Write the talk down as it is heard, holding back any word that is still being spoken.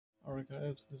Alright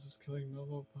guys, this is Killing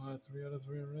Melvin by 3 out of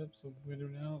 3 red, so what we do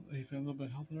now, he's got a little bit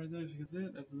of health right there, if you can see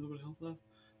it, that's a little bit of health left.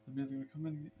 That means they're gonna come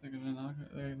in, they're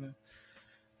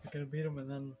gonna beat him,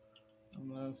 and then I'm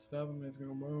gonna stab him and it's gonna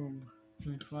go boom. It's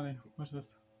gonna be funny. Watch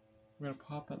this. We're gonna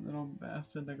pop that little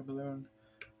bastard like a balloon.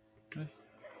 Ready?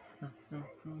 Go, go,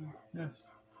 go.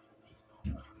 Yes.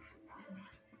 There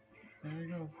he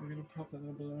goes. We're gonna pop that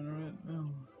little balloon right now.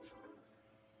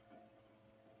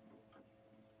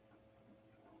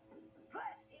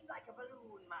 Burst him like a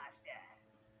balloon, master.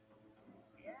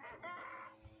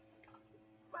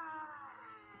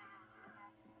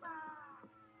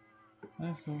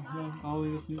 Nice, so yeah, all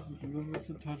he just needs is a little bit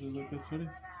of touches like this. Ready?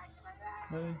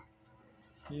 Ready?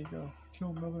 Here you go.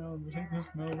 Kill Melvin out. Take this,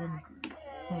 Melvin.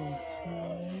 Oh,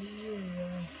 yeah.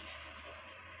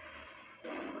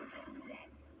 That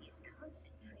is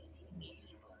concentrated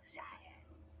evil, sire.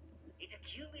 It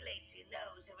accumulates in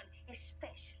those of an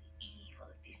especially evil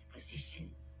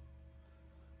disposition.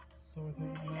 So I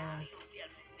think Now now. you've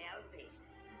dealt with Melvin.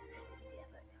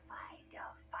 Endeavor to find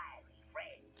our fiery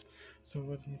friend. So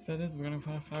what he said is we're gonna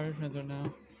find fiery friends right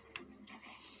now.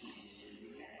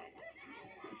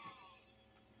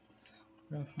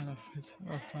 We're gonna find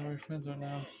our fiery friends right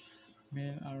now. Me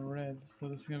and our reds. So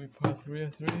this is gonna be part 3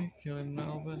 of 3, killing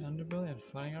Melvin, underbelly, and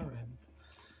finding our reds.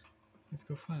 Let's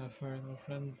go find our fiery little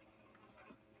friends.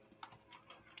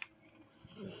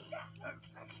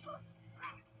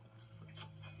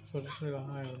 So just show you the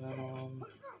higher than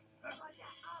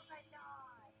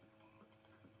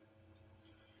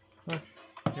look,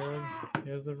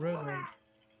 here's the red one.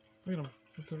 Look at him.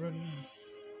 It's the red one.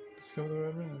 Discover the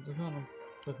red one. Look on him.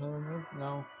 So I found them reds.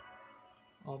 Now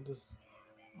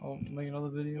I'll make another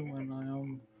video when I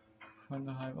find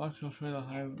the hive. Actually, I'll show you the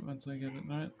hive once I get it.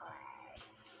 Alright.